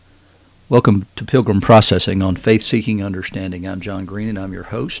Welcome to Pilgrim Processing on Faith Seeking Understanding. I'm John Green and I'm your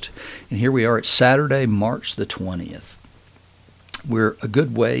host. And here we are at Saturday, March the 20th. We're a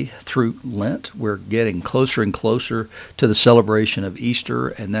good way through Lent. We're getting closer and closer to the celebration of Easter,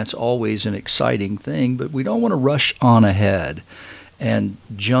 and that's always an exciting thing, but we don't want to rush on ahead and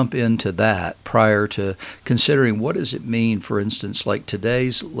jump into that prior to considering what does it mean. For instance, like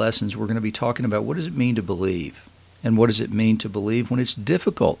today's lessons, we're going to be talking about what does it mean to believe. And what does it mean to believe when it's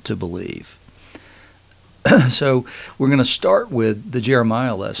difficult to believe? So we're going to start with the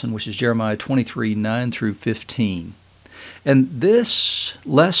Jeremiah lesson, which is Jeremiah 23, 9 through 15. And this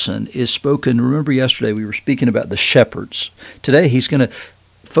lesson is spoken, remember yesterday we were speaking about the shepherds. Today he's going to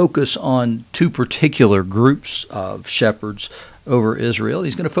focus on two particular groups of shepherds over Israel.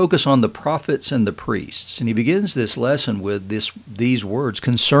 He's going to focus on the prophets and the priests. And he begins this lesson with these words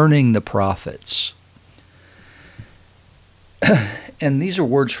concerning the prophets. And these are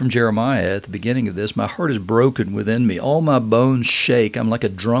words from Jeremiah at the beginning of this. My heart is broken within me. All my bones shake. I'm like a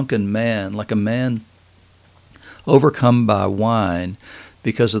drunken man, like a man overcome by wine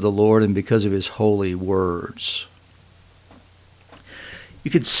because of the Lord and because of his holy words.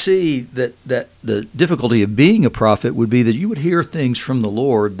 You could see that the difficulty of being a prophet would be that you would hear things from the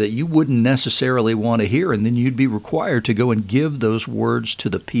Lord that you wouldn't necessarily want to hear, and then you'd be required to go and give those words to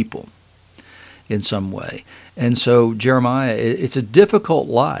the people in some way. And so Jeremiah, it's a difficult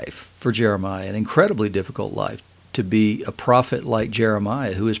life for Jeremiah, an incredibly difficult life to be a prophet like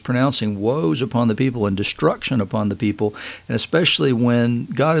Jeremiah, who is pronouncing woes upon the people and destruction upon the people, and especially when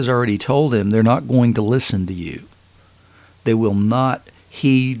God has already told him they're not going to listen to you. They will not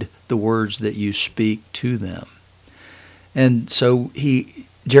heed the words that you speak to them. And so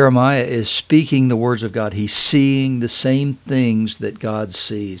Jeremiah is speaking the words of God. He's seeing the same things that God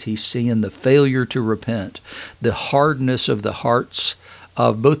sees. He's seeing the failure to repent, the hardness of the hearts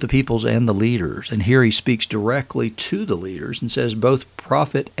of both the peoples and the leaders. And here he speaks directly to the leaders and says, both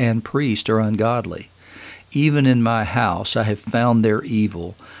prophet and priest are ungodly. Even in my house I have found their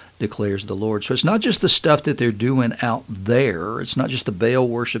evil, declares the Lord. So it's not just the stuff that they're doing out there. It's not just the Baal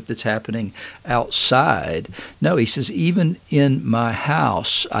worship that's happening outside. No, he says, even in my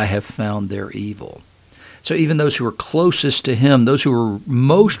house I have found their evil. So even those who are closest to him, those who are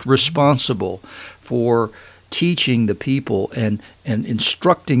most responsible for teaching the people and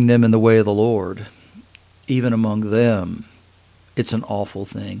instructing them in the way of the Lord, even among them, it's an awful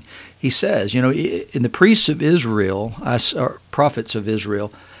thing. He says, in the priests of Israel, prophets of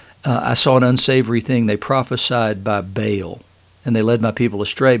Israel, I saw an unsavory thing. They prophesied by Baal, and they led my people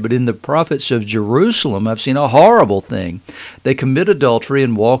astray. But in the prophets of Jerusalem, I've seen a horrible thing. They commit adultery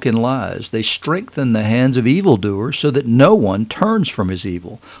and walk in lies. They strengthen the hands of evildoers so that no one turns from his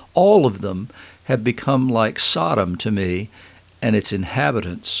evil. All of them have become like Sodom to me, and its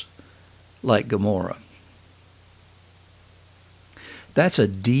inhabitants like Gomorrah. That's a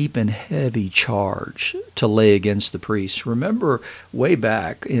deep and heavy charge to lay against the priests. Remember way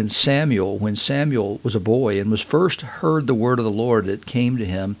back in Samuel, when Samuel was a boy and was first heard the word of the Lord that came to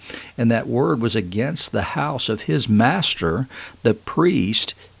him, and that word was against the house of his master, the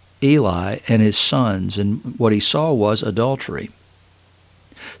priest Eli, and his sons. And what he saw was adultery,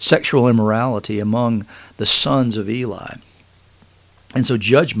 sexual immorality among the sons of Eli. And so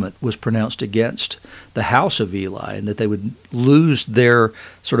judgment was pronounced against the house of Eli, and that they would lose their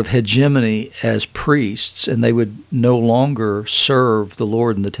sort of hegemony as priests, and they would no longer serve the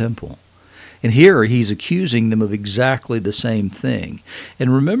Lord in the temple. And here he's accusing them of exactly the same thing.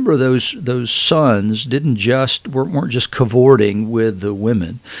 And remember, those sons weren't just cavorting with the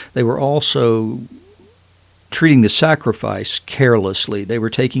women; they were also treating the sacrifice carelessly. They were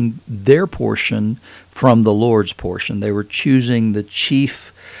taking their portion from the Lord's portion. They were choosing the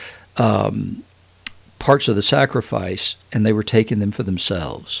chief parts of the sacrifice, and they were taking them for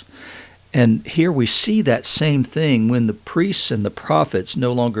themselves. And here we see that same thing when the priests and the prophets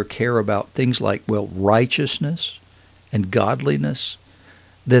no longer care about things like, righteousness and godliness.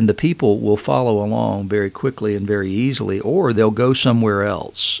 Then the people will follow along very quickly and very easily, or they'll go somewhere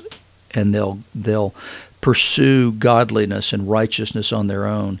else, and they'll pursue godliness and righteousness on their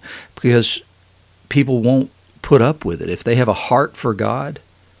own, because people won't put up with it. If they have a heart for God,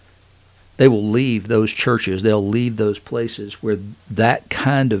 they will leave those churches. They'll leave those places where that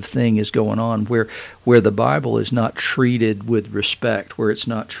kind of thing is going on, where the Bible is not treated with respect, where it's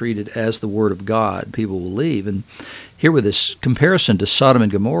not treated as the Word of God. People will leave. And here with this comparison to Sodom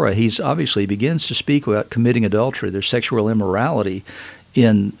and Gomorrah, he obviously begins to speak about committing adultery. There's sexual immorality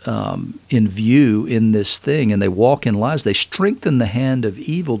in view in this thing, and they walk in lies. They strengthen the hand of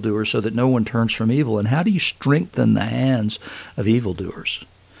evildoers so that no one turns from evil. And how do you strengthen the hands of evildoers?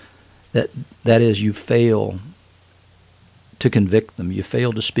 That is, you fail to convict them. You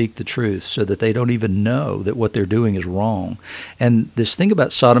fail to speak the truth so that they don't even know that what they're doing is wrong. And this thing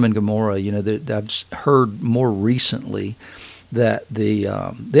about Sodom and Gomorrah, that I've heard more recently, that the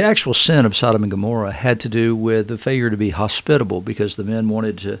actual sin of Sodom and Gomorrah had to do with the failure to be hospitable, because the men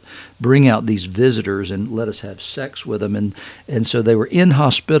wanted to bring out these visitors and let us have sex with them, and so they were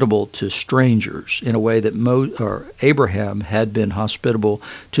inhospitable to strangers in a way that Abraham had been hospitable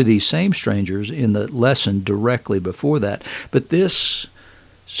to these same strangers in the lesson directly before that. But this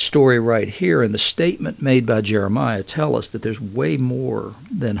story right here and the statement made by Jeremiah tell us that there's way more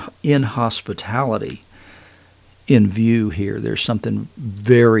than inhospitality in view here. There's something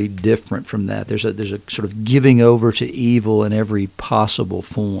very different from that. There's a sort of giving over to evil in every possible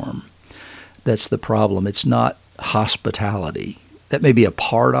form. That's the problem. It's not hospitality. That may be a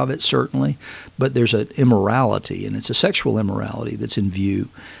part of it, certainly, but there's an immorality, and it's a sexual immorality that's in view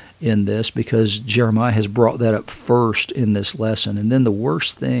in this, because Jeremiah has brought that up first in this lesson. And then the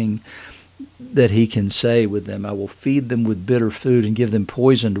worst thing that he can say with them, I will feed them with bitter food and give them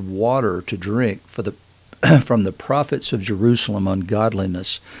poisoned water to drink, from the prophets of Jerusalem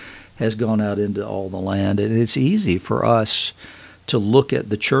ungodliness has gone out into all the land. And it's easy for us to look at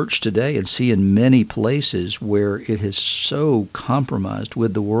the church today and see in many places where it has so compromised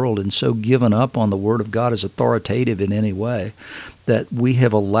with the world and so given up on the Word of God as authoritative in any way, that we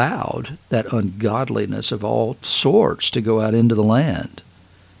have allowed that ungodliness of all sorts to go out into the land.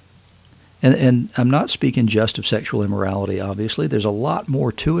 And I'm not speaking just of sexual immorality, obviously. There's a lot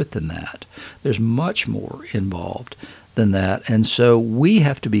more to it than that. There's much more involved than that. And so we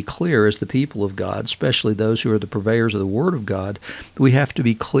have to be clear as the people of God, especially those who are the purveyors of the Word of God, we have to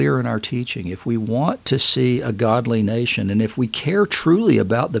be clear in our teaching. If we want to see a godly nation, and if we care truly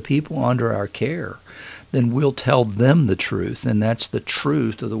about the people under our care, then we'll tell them the truth, and that's the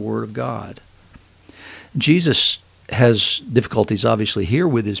truth of the Word of God. Jesus has difficulties, obviously, here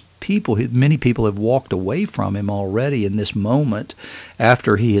with his people. Many people have walked away from him already in this moment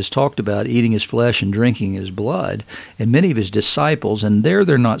after he has talked about eating his flesh and drinking his blood. And many of his disciples, and there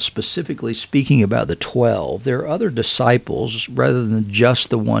they're not specifically speaking about the 12. There are other disciples rather than just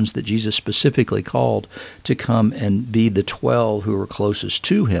the ones that Jesus specifically called to come and be the 12 who were closest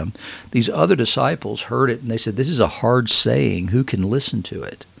to him. These other disciples heard it and they said, this is a hard saying. Who can listen to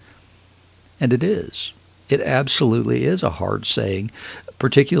it? And it is. It absolutely is a hard saying,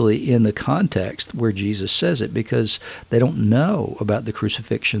 particularly in the context where Jesus says it, because they don't know about the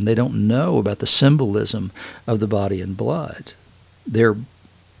crucifixion. They don't know about the symbolism of the body and blood. They're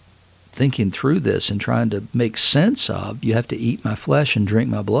thinking through this and trying to make sense of, you have to eat my flesh and drink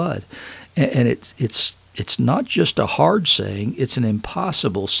my blood. And it's not just a hard saying, it's an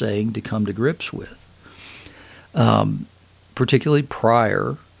impossible saying to come to grips with, particularly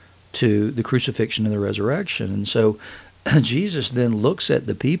prior to the crucifixion and the resurrection. And so Jesus then looks at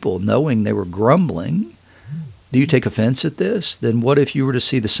the people knowing they were grumbling. Do you take offense at this? Then what if you were to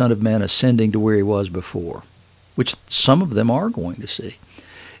see the Son of Man ascending to where he was before? Which some of them are going to see.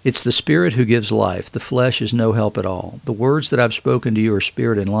 It's the Spirit who gives life. The flesh is no help at all. The words that I've spoken to you are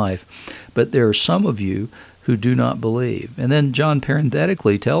spirit and life. But there are some of you who do not believe. And then John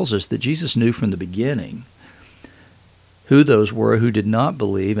parenthetically tells us that Jesus knew from the beginning who those were who did not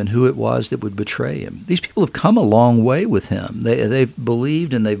believe and who it was that would betray him. These people have come a long way with him. They've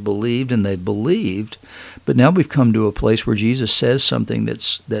believed and they've believed and they've believed, but now we've come to a place where Jesus says something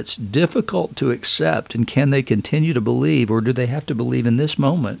that's difficult to accept, and can they continue to believe, or do they have to believe in this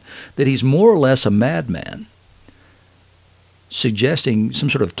moment that he's more or less a madman, suggesting some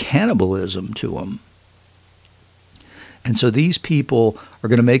sort of cannibalism to them? And so these people are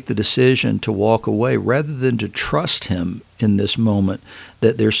going to make the decision to walk away rather than to trust him in this moment,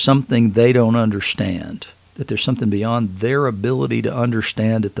 that there's something they don't understand, that there's something beyond their ability to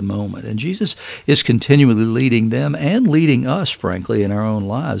understand at the moment. And Jesus is continually leading them and leading us, frankly, in our own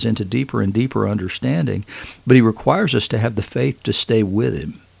lives into deeper and deeper understanding. But he requires us to have the faith to stay with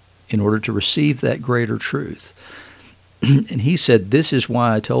him in order to receive that greater truth. And he said, this is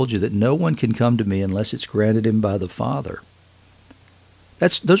why I told you that no one can come to me unless it's granted him by the Father.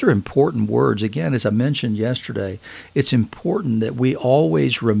 Those are important words. Again, as I mentioned yesterday, it's important that we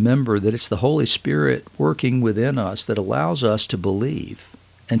always remember that it's the Holy Spirit working within us that allows us to believe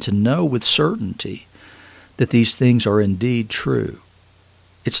and to know with certainty that these things are indeed true.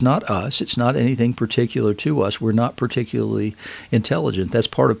 It's not us. It's not anything particular to us. We're not particularly intelligent. That's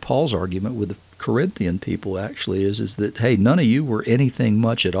part of Paul's argument with the Corinthian people, actually, is that, hey, none of you were anything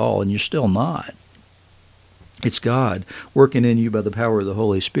much at all, and you're still not. It's God working in you by the power of the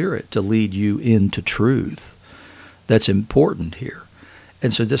Holy Spirit to lead you into truth. That's important here.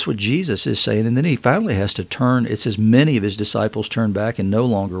 And so that's what Jesus is saying. And then he finally has to turn. It says many of his disciples turned back and no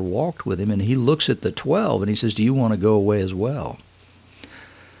longer walked with him. And he looks at the 12 and he says, do you want to go away as well?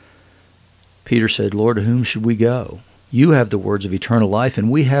 Peter said, Lord, to whom should we go? You have the words of eternal life,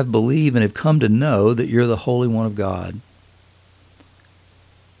 and we have believed and have come to know that you're the Holy One of God.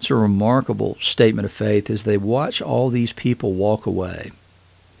 It's a remarkable statement of faith as they watch all these people walk away.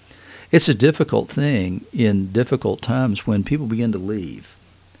 It's a difficult thing in difficult times when people begin to leave.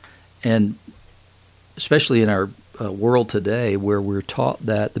 And especially in our world today, where we're taught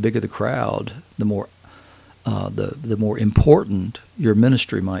that the bigger the crowd, the more important your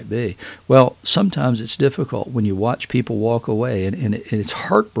ministry might be. Well, sometimes it's difficult when you watch people walk away, and it's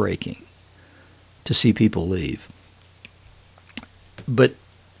heartbreaking to see people leave. But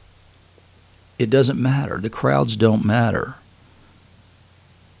it doesn't matter. The crowds don't matter.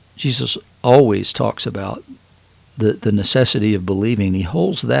 Jesus always talks about the necessity of believing. He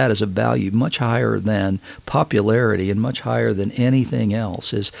holds that as a value much higher than popularity and much higher than anything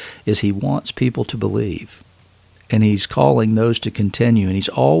else, is he wants people to believe. And he's calling those to continue. And he's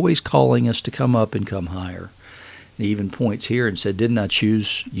always calling us to come up and come higher. And he even points here and said, didn't I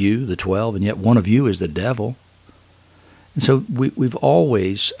choose you, the 12, and yet one of you is the devil? And so we've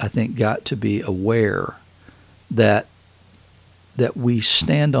always, I think, got to be aware that we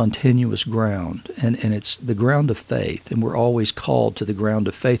stand on tenuous ground, and it's the ground of faith, and we're always called to the ground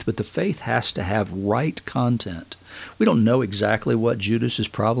of faith, but the faith has to have right content. We don't know exactly what Judas's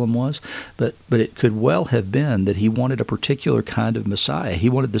problem was, but it could well have been that he wanted a particular kind of Messiah. He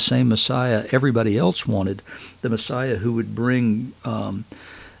wanted the same Messiah everybody else wanted, the Messiah who would bring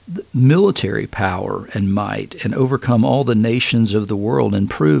military power and might and overcome all the nations of the world and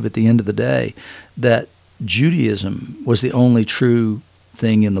prove at the end of the day that Judaism was the only true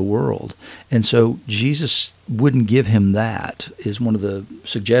thing in the world. And so Jesus wouldn't give him that, is one of the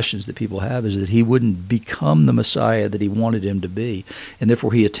suggestions that people have, is that he wouldn't become the Messiah that he wanted him to be. And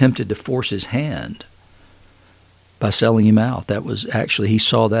therefore he attempted to force his hand by selling him out. That was actually, he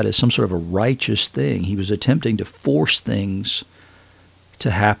saw that as some sort of a righteous thing. He was attempting to force things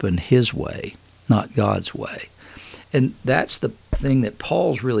to happen his way, not God's way. And that's the thing that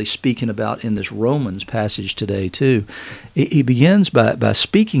Paul's really speaking about in this Romans passage today, too. He begins by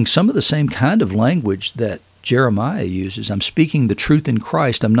speaking some of the same kind of language that Jeremiah uses. I'm speaking the truth in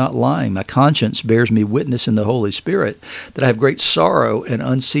Christ. I'm not lying. My conscience bears me witness in the Holy Spirit that I have great sorrow and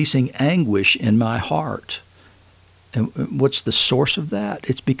unceasing anguish in my heart. And what's the source of that?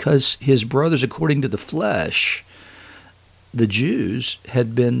 It's because his brothers, according to the flesh, the Jews,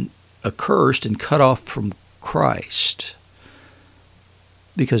 had been accursed and cut off from Christ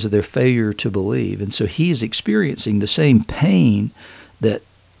because of their failure to believe. And so he is experiencing the same pain that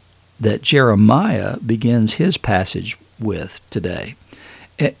Jeremiah begins his passage with today.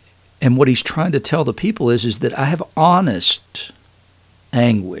 And what he's trying to tell the people is that I have honest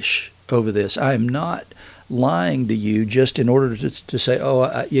anguish over this. I am not lying to you just in order to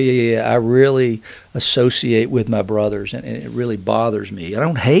say, I really associate with my brothers, and it really bothers me. I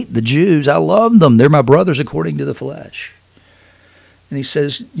don't hate the Jews. I love them. They're my brothers according to the flesh. And he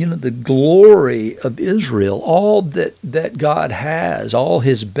says, the glory of Israel, all that God has, all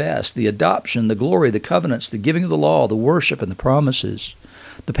his best, the adoption, the glory, the covenants, the giving of the law, the worship and the promises,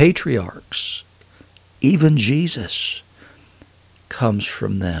 the patriarchs, even Jesus comes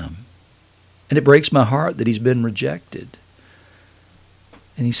from them. And it breaks my heart that he's been rejected.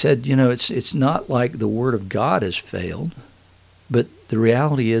 And he said, it's not like the word of God has failed, but the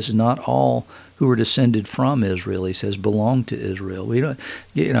reality is not all who are descended from Israel, he says, belong to Israel.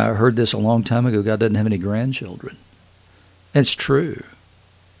 I heard this a long time ago, God doesn't have any grandchildren. And it's true.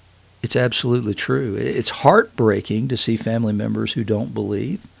 It's absolutely true. It's heartbreaking to see family members who don't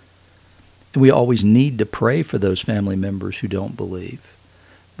believe. And we always need to pray for those family members who don't believe.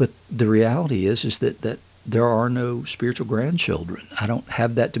 But the reality is that there are no spiritual grandchildren. I don't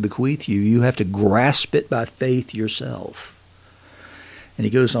have that to bequeath you. You have to grasp it by faith yourself. And he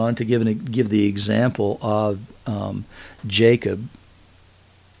goes on to give the example of Jacob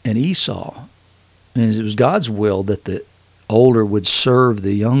and Esau. And it was God's will that the older would serve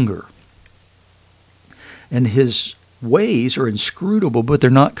the younger. And his ways are inscrutable, but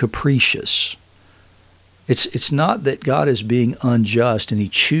they're not capricious. It's not that God is being unjust and he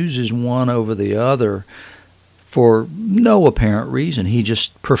chooses one over the other for no apparent reason. He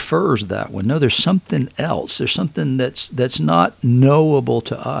just prefers that one. No, there's something else. There's something that's not knowable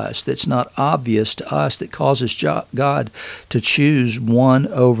to us, that's not obvious to us, that causes God to choose one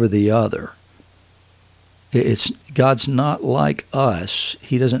over the other. God's not like us.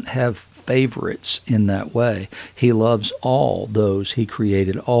 He doesn't have favorites in that way. He loves all those he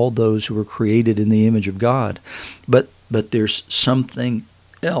created, all those who were created in the image of God. But there's something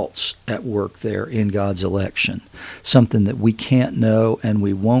else at work there in God's election, something that we can't know and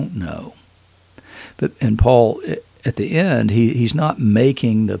we won't know. And Paul, at the end, he's not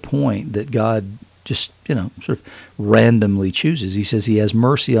making the point that God just, sort of randomly chooses. He says he has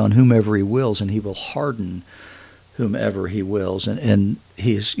mercy on whomever he wills, and he will harden whomever he wills. And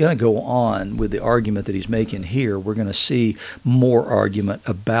he's going to go on with the argument that he's making here. We're going to see more argument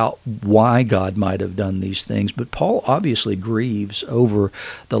about why God might have done these things. But Paul obviously grieves over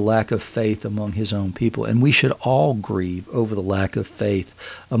the lack of faith among his own people. And we should all grieve over the lack of faith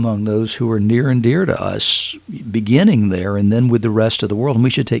among those who are near and dear to us, beginning there and then with the rest of the world. And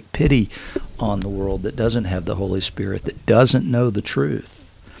we should take pity on the world that doesn't have the Holy Spirit, that doesn't know the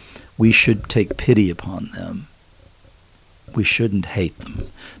truth. We should take pity upon them. We shouldn't hate them.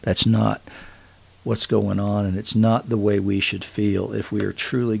 That's not what's going on, and it's not the way we should feel. If we are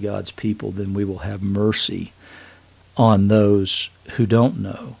truly God's people, then we will have mercy on those who don't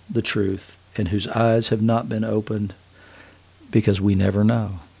know the truth and whose eyes have not been opened, because we never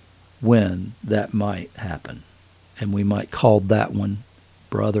know when that might happen. And we might call that one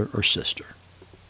brother or sister.